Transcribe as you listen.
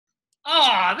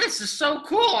Oh, this is so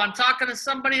cool. I'm talking to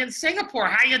somebody in Singapore.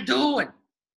 How you doing?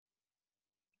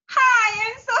 Hi,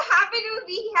 I'm so happy to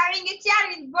be having a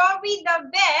chat with Bobby the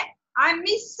Bear. I'm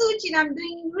Miss Suchi and I'm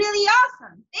doing really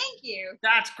awesome. Thank you.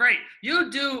 That's great. You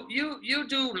do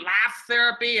laugh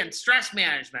therapy and stress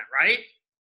management, right?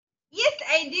 Yes,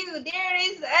 I do. There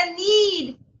is a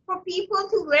need for people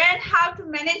to learn how to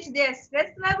manage their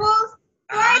stress levels.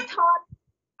 So Uh-huh. I thought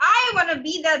I want to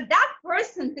be that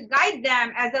person to guide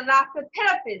them as a laughter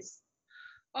therapist.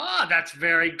 Oh, that's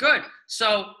very good.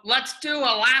 So let's do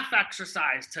a laugh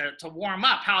exercise to warm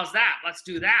up. How's that? Let's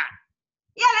do that.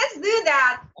 Yeah, let's do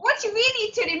that. What we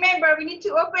need to remember, we need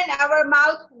to open our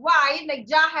mouth wide, like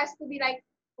jaw has to be like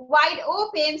wide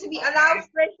open so we allow Okay.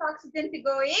 fresh oxygen to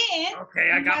go in. Okay,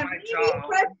 I And got the my really jaw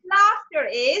first open. laughter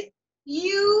is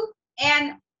you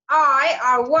and I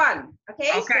are one.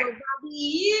 Okay, so Okay. Bobby,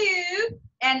 you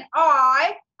and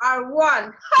I are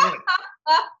one. Good.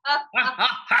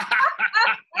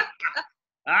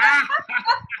 Ah,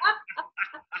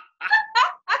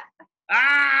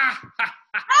 ah.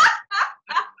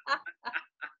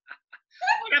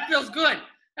 Oh, that feels good.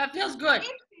 That feels good.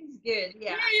 It feels good,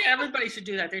 Yeah, yeah. yeah, everybody should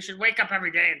do that. They should wake up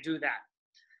every day and do that.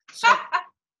 So,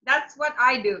 That's what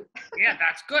I do. yeah,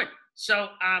 that's good. So,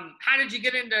 how did you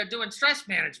get into doing stress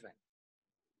management?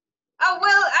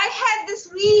 Well, I had this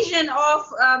vision of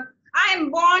I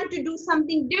am born to do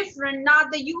something different,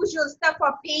 not the usual stuff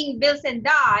of paying bills and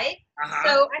die. So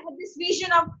Uh-huh. I had this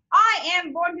vision of I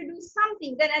am born to do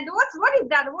something. Then and what is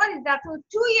that? What is that? So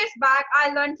 2 years back, I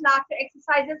learned laughter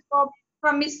exercises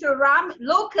from Mr. Ram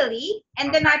locally,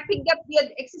 and then I Okay. picked up the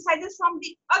exercises from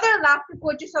the other laughter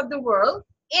coaches of the world.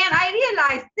 And I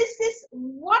realized this is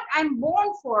what I'm born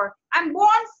for. I'm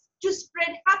born to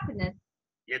spread happiness.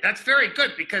 Yeah, that's very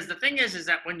good because the thing is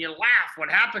that when you laugh, what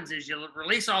happens is you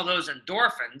release all those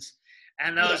endorphins,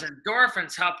 and those Yes,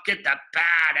 endorphins help get that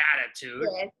bad attitude.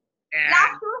 yes. And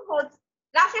Laughter helps.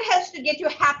 Laughter helps to get you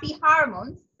happy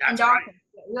hormones, that's right. endorphins.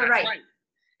 Yeah, you're That's right. right.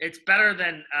 It's better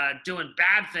than doing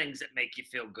bad things that make you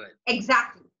feel good.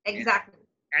 Exactly. Yeah. Exactly.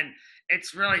 And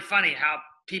it's really funny how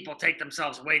people take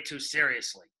themselves way too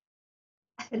seriously.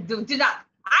 Do not.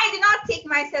 I do not take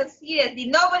myself seriously.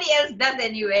 Nobody else does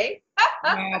anyway.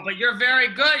 No, but you're very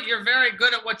good. You're very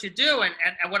good at what you do.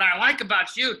 And what I like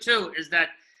about you, too, is that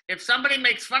if somebody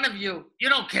makes fun of you, you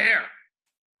don't care.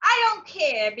 I don't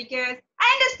care because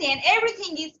I understand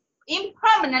everything is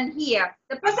impermanent here.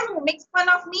 The person Uh-huh. who makes fun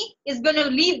of me is going to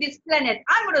leave this planet.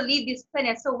 I'm going to leave this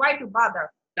planet. So why to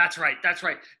bother? That's right. That's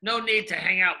right. No need to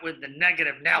hang out with the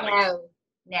negative Nellies. No,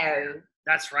 no.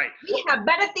 That's right. We have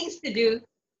better things to do.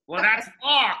 Well,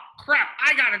 oh, crap.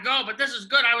 I got to go, but this is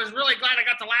good. I was really glad I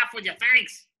got to laugh with you.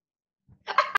 Thanks.